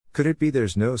Could it be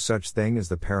there's no such thing as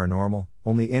the paranormal,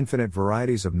 only infinite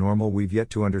varieties of normal we've yet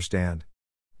to understand?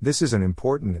 This is an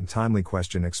important and timely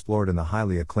question explored in the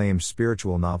highly acclaimed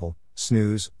spiritual novel,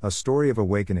 Snooze, A Story of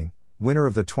Awakening, winner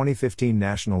of the 2015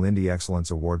 National Indie Excellence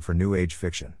Award for New Age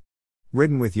Fiction.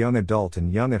 Written with young adult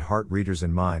and young at heart readers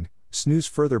in mind, Snooze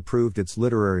further proved its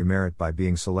literary merit by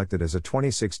being selected as a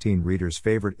 2016 Reader's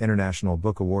Favorite International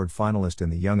Book Award finalist in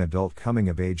the Young Adult Coming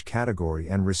of Age category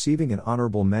and receiving an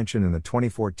honorable mention in the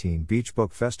 2014 Beach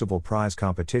Book Festival Prize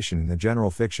competition in the General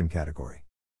Fiction category.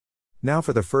 Now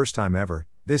for the first time ever,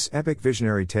 this epic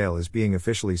visionary tale is being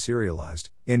officially serialized,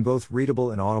 in both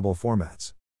readable and audible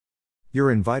formats.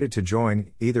 You're invited to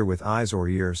join, either with eyes or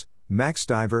ears, Max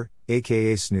Diver,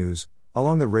 aka Snooze,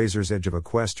 along the razor's edge of a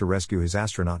quest to rescue his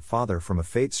astronaut father from a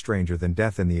fate stranger than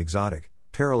death in the exotic,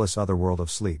 perilous otherworld of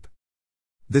sleep.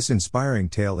 This inspiring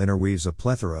tale interweaves a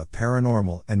plethora of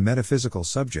paranormal and metaphysical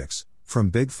subjects, from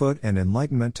Bigfoot and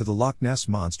enlightenment to the Loch Ness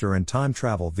Monster and time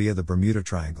travel via the Bermuda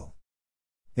Triangle.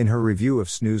 In her review of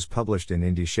Snooze published in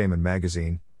Indie Shaman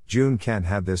magazine, June Kent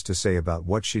had this to say about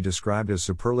what she described as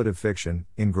superlative fiction: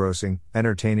 engrossing,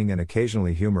 entertaining and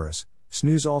occasionally humorous.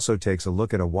 Snooze also takes a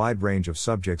look at a wide range of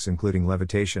subjects including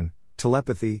levitation,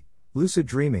 telepathy, lucid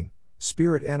dreaming,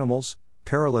 spirit animals,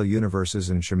 parallel universes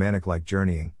and shamanic-like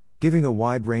journeying, giving a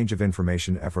wide range of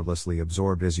information effortlessly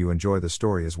absorbed as you enjoy the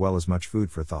story as well as much food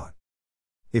for thought.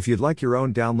 If you'd like your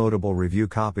own downloadable review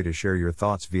copy to share your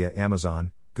thoughts via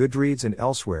Amazon, Goodreads and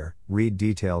elsewhere, read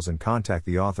details and contact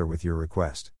the author with your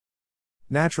request.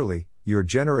 Naturally, your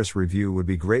generous review would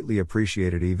be greatly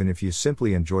appreciated even if you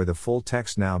simply enjoy the full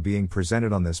text now being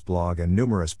presented on this blog and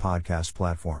numerous podcast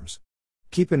platforms.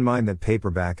 Keep in mind that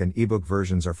paperback and ebook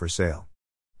versions are for sale.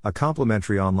 A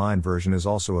complimentary online version is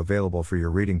also available for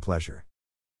your reading pleasure.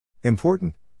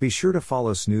 Important, be sure to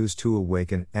follow Snooze to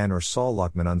Awaken and/or Saul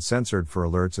Luckman Uncensored for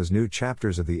alerts as new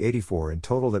chapters of the 84 in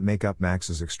total that make up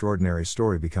Max's extraordinary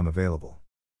story become available.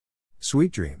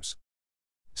 Sweet dreams.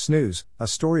 Snooze, A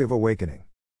Story of Awakening.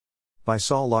 By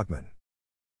Saul Luckman.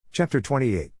 Chapter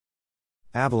 28.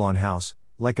 Avalon House,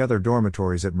 like other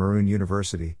dormitories at Maroon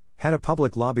University, had a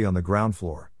public lobby on the ground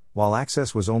floor, while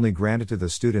access was only granted to the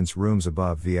students' rooms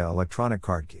above via electronic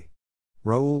card key.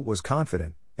 Raoul was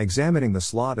confident, examining the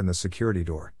slot in the security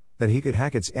door, that he could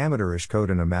hack its amateurish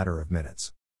code in a matter of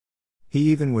minutes.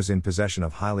 He even was in possession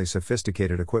of highly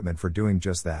sophisticated equipment for doing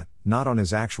just that, not on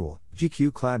his actual,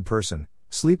 GQ-clad person,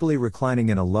 sleepily reclining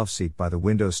in a love seat by the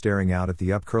window staring out at the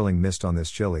upcurling mist on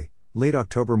this chilly, late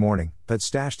October morning, but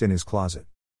stashed in his closet.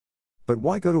 But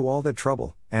why go to all that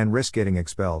trouble, and risk getting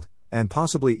expelled, and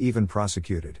possibly even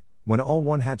prosecuted, when all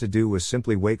one had to do was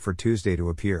simply wait for Tuesday to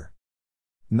appear?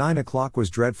 9 o'clock was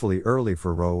dreadfully early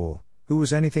for Raoul, who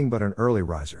was anything but an early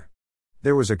riser.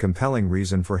 There was a compelling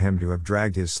reason for him to have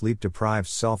dragged his sleep-deprived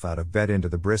self out of bed into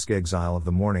the brisk exile of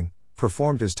the morning,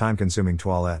 performed his time-consuming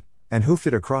toilette, and hoofed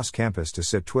it across campus to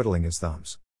sit twiddling his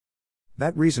thumbs.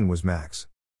 That reason was Max.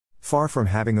 Far from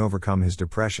having overcome his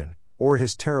depression, or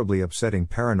his terribly upsetting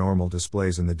paranormal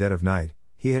displays in the dead of night,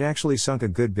 he had actually sunk a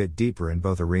good bit deeper in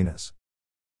both arenas.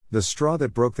 The straw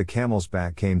that broke the camel's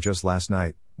back came just last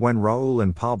night, when Raoul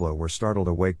and Pablo were startled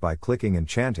awake by clicking and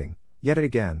chanting, yet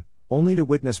again, only to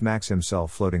witness Max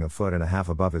himself floating a foot and a half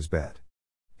above his bed.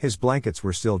 His blankets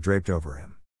were still draped over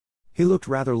him. He looked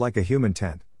rather like a human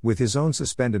tent, with his own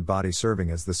suspended body serving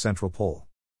as the central pole.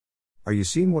 "Are you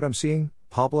seeing what I'm seeing,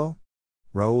 Pablo?"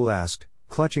 Raoul asked,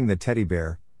 clutching the teddy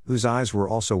bear, whose eyes were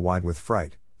also wide with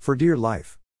fright, for dear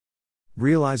life.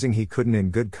 Realizing he couldn't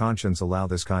in good conscience allow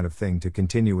this kind of thing to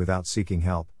continue without seeking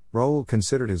help, Raoul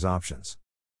considered his options.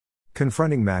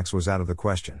 Confronting Max was out of the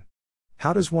question.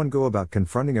 How does one go about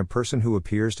confronting a person who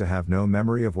appears to have no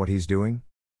memory of what he's doing?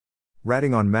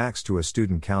 Ratting on Max to a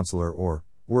student counselor or,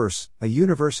 worse, a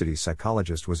university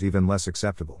psychologist was even less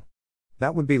acceptable.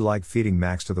 That would be like feeding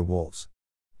Max to the wolves.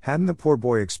 Hadn't the poor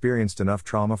boy experienced enough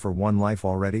trauma for one life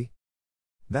already?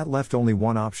 That left only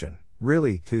one option,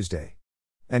 really, Tuesday.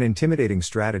 An intimidating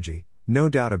strategy, no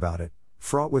doubt about it,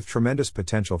 fraught with tremendous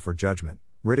potential for judgment,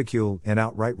 ridicule, and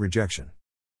outright rejection.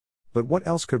 But what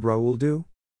else could Raoul do?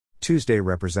 Tuesday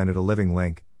represented a living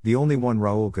link, the only one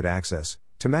Raoul could access,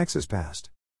 to Max's past.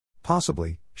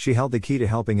 Possibly, she held the key to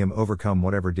helping him overcome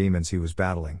whatever demons he was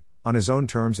battling, on his own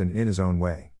terms and in his own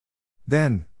way.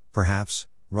 Then, perhaps,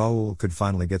 Raoul could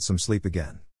finally get some sleep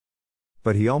again.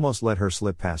 But he almost let her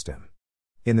slip past him.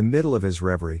 In the middle of his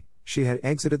reverie, she had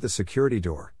exited the security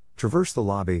door, traversed the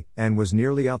lobby, and was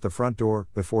nearly out the front door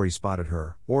before he spotted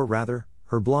her, or rather,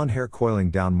 her blonde hair coiling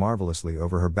down marvelously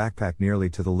over her backpack nearly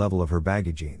to the level of her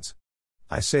baggy jeans.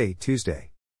 "I say,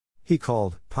 Tuesday," he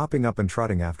called, popping up and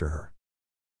trotting after her.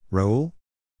 "Raoul?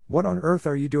 What on earth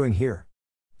are you doing here?"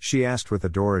 She asked with the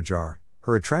door ajar,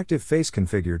 her attractive face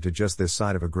configured to just this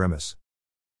side of a grimace.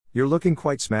 You're looking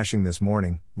quite smashing this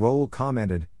morning, Raoul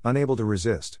commented, unable to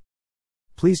resist.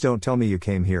 Please don't tell me you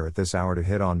came here at this hour to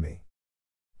hit on me.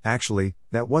 Actually,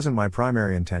 that wasn't my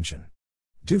primary intention.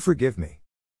 Do forgive me.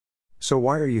 So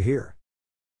why are you here?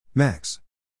 Max.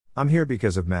 I'm here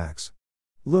because of Max.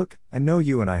 Look, I know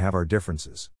you and I have our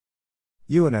differences.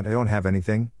 You and I don't have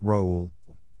anything, Raoul.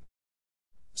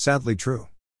 Sadly true.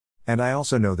 And I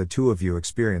also know the two of you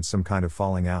experienced some kind of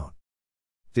falling out.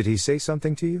 Did he say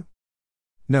something to you?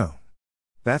 No.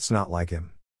 That's not like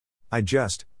him. I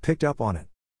just picked up on it.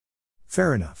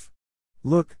 Fair enough.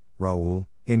 Look, Raoul,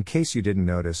 in case you didn't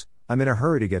notice, I'm in a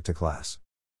hurry to get to class.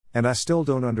 And I still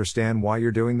don't understand why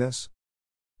you're doing this.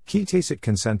 Qui tacit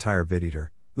consentire viditer,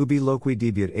 ubi loqui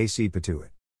debiat ac patuit.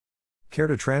 Care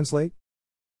to translate?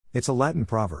 It's a Latin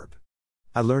proverb.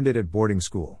 I learned it at boarding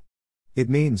school. It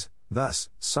means, thus,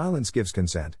 silence gives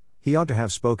consent, he ought to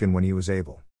have spoken when he was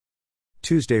able.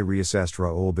 Tuesday reassessed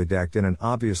Raoul bedecked in an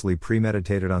obviously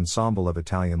premeditated ensemble of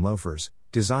Italian loafers,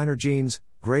 designer jeans,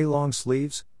 grey long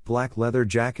sleeves, black leather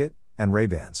jacket, and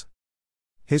Ray-Bans.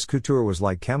 His couture was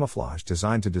like camouflage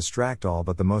designed to distract all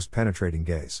but the most penetrating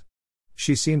gaze.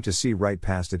 She seemed to see right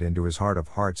past it into his heart of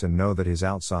hearts and know that his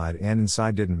outside and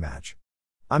inside didn't match.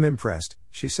 I'm impressed,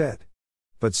 she said.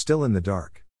 But still in the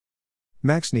dark.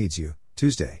 Max needs you,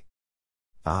 Tuesday.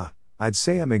 I'd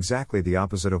say I'm exactly the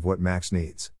opposite of what Max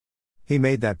needs. He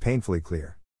made that painfully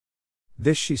clear.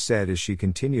 This she said as she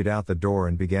continued out the door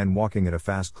and began walking at a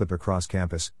fast clip across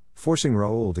campus, forcing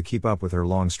Raoul to keep up with her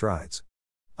long strides.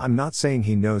 I'm not saying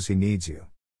he knows he needs you.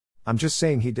 I'm just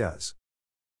saying he does.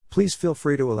 Please feel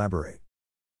free to elaborate.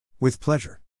 With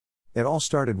pleasure. It all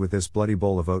started with this bloody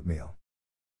bowl of oatmeal.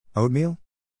 Oatmeal?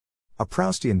 A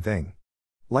Proustian thing.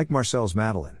 Like Marcel's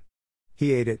Madeleine.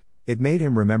 He ate it, it made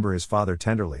him remember his father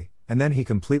tenderly, and then he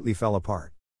completely fell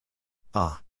apart.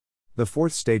 The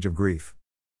fourth stage of grief.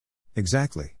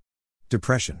 Exactly.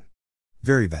 Depression.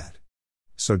 Very bad.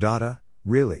 Saudade,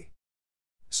 really?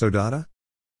 Saudade?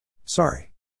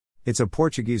 Sorry. It's a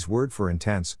Portuguese word for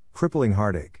intense, crippling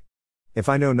heartache. If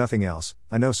I know nothing else,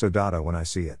 I know saudade when I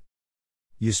see it.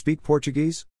 You speak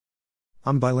Portuguese?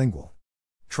 I'm bilingual.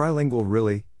 Trilingual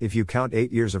really, if you count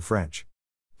 8 years of French.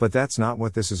 But that's not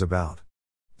what this is about.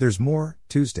 There's more,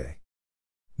 Tuesday.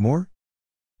 More?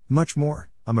 Much more,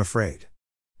 I'm afraid.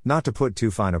 Not to put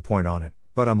too fine a point on it,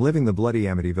 but I'm living the bloody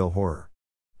Amityville horror.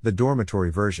 The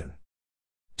dormitory version.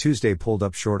 Tuesday pulled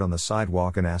up short on the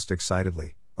sidewalk and asked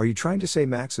excitedly, are you trying to say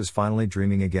Max is finally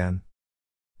dreaming again?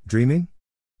 Dreaming?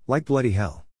 Like bloody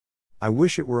hell. I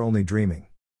wish it were only dreaming.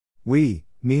 We,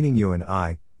 meaning you and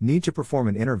I, need to perform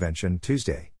an intervention,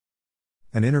 Tuesday.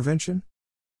 An intervention?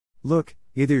 Look,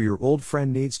 either your old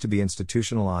friend needs to be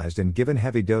institutionalized and given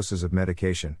heavy doses of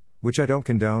medication, which I don't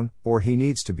condone, or he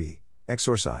needs to be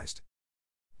exorcised.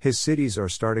 His cities are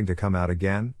starting to come out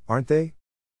again, aren't they?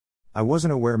 I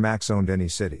wasn't aware Max owned any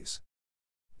cities.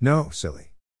 No,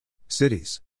 silly.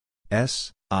 Cities.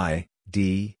 S-I-D-D-H-I-S,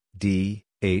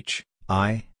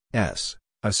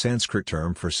 a Sanskrit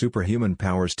term for superhuman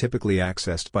powers typically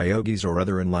accessed by yogis or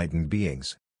other enlightened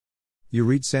beings. You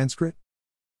read Sanskrit?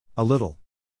 A little.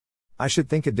 I should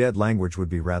think a dead language would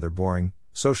be rather boring,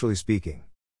 socially speaking.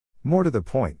 More to the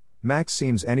point, Max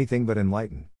seems anything but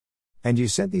enlightened. And you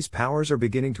said these powers are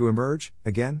beginning to emerge,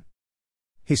 again?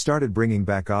 He started bringing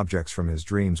back objects from his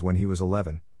dreams when he was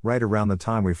 11, right around the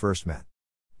time we first met.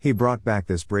 He brought back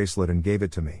this bracelet and gave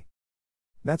it to me.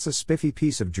 That's a spiffy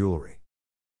piece of jewelry.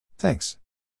 Thanks.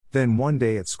 Then one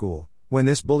day at school, when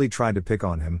this bully tried to pick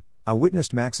on him, I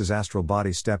witnessed Max's astral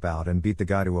body step out and beat the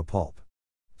guy to a pulp.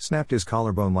 Snapped his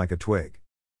collarbone like a twig.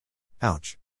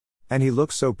 Ouch. And he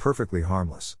looked so perfectly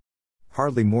harmless.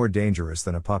 Hardly more dangerous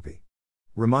than a puppy.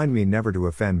 Remind me never to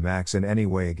offend Max in any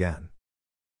way again.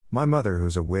 My mother,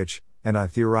 who's a witch, and I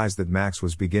theorized that Max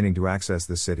was beginning to access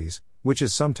the cities, which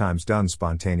is sometimes done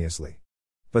spontaneously.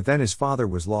 But then his father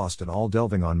was lost and all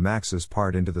delving on Max's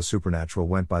part into the supernatural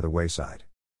went by the wayside.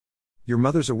 Your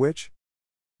mother's a witch?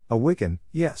 A Wiccan,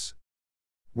 yes.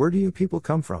 Where do you people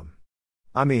come from?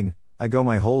 I mean, I go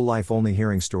my whole life only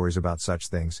hearing stories about such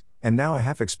things, and now I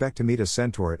half expect to meet a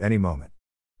centaur at any moment.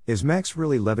 Is Max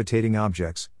really levitating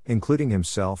objects, including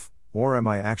himself, or am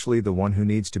I actually the one who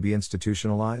needs to be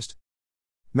institutionalized?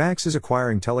 Max is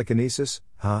acquiring telekinesis,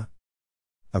 huh?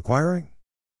 Acquiring?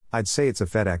 I'd say it's a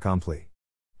fait accompli.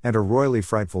 And a royally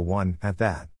frightful one, at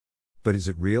that. But is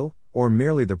it real, or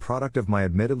merely the product of my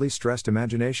admittedly stressed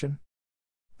imagination?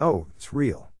 Oh, it's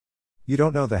real. You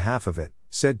don't know the half of it,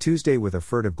 said Tuesday with a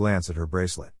furtive glance at her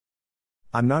bracelet.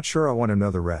 I'm not sure I want to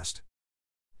know the rest.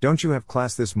 Don't you have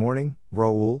class this morning,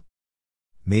 Raoul?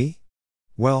 Me?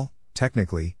 Well,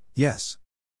 technically, yes.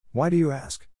 Why do you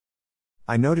ask?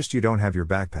 I noticed you don't have your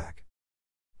backpack.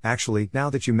 Actually, now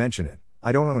that you mention it,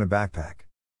 I don't own a backpack.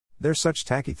 They're such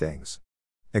tacky things.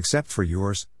 Except for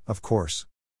yours, of course.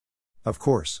 Of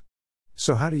course.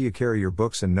 So how do you carry your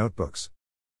books and notebooks?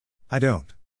 I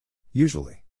don't.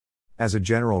 Usually. As a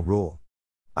general rule.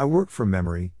 I work from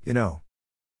memory, you know.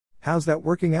 How's that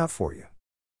working out for you?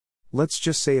 Let's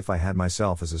just say if I had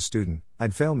myself as a student,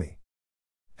 I'd fail me.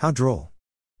 How droll.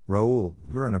 Raoul,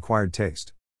 you're an acquired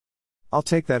taste. I'll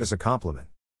take that as a compliment.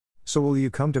 So will you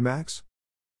come to Max?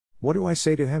 What do I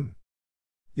say to him?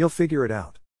 You'll figure it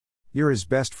out. You're his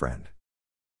best friend.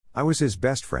 I was his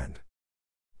best friend.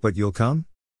 But you'll come?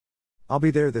 I'll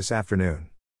be there this afternoon.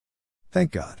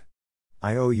 Thank God.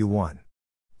 I owe you one.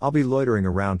 I'll be loitering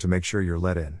around to make sure you're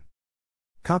let in.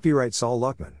 Copyright Saul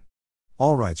Luckman.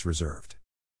 All rights reserved.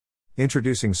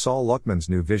 Introducing Saul Luckman's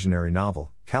new visionary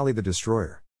novel, Kali the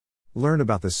Destroyer. Learn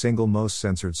about the single most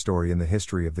censored story in the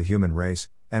history of the human race,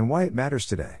 and why it matters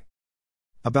today.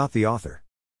 About the author.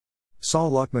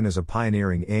 Saul Luckman is a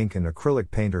pioneering ink and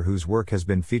acrylic painter whose work has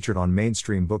been featured on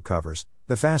mainstream book covers,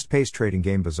 the fast-paced trading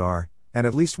game Bazaar, and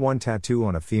at least one tattoo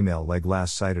on a female leg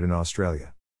last sighted in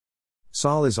Australia.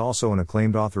 Saul is also an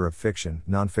acclaimed author of fiction,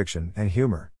 non-fiction, and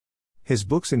humor. His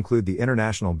books include the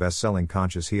international best-selling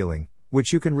Conscious Healing,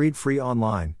 which you can read free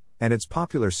online, and its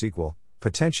popular sequel,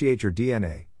 Potentiate Your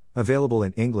DNA, available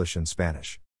in English and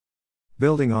Spanish.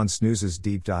 Building on Snooze's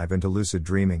deep dive into lucid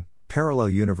dreaming, parallel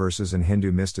universes and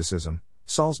Hindu mysticism,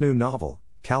 Saul's new novel,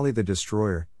 Kali the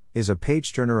Destroyer, is a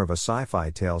page-turner of a sci-fi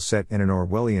tale set in an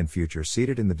Orwellian future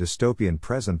seated in the dystopian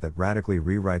present that radically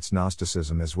rewrites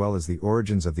Gnosticism as well as the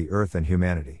origins of the earth and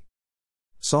humanity.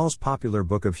 Saul's popular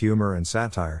book of humor and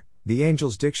satire, The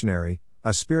Angel's Dictionary,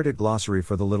 a spirited glossary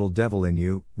for the little devil in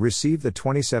you, received the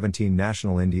 2017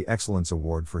 National Indie Excellence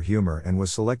Award for Humor and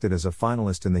was selected as a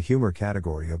finalist in the humor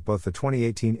category of both the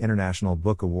 2018 International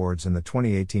Book Awards and the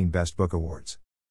 2018 Best Book Awards.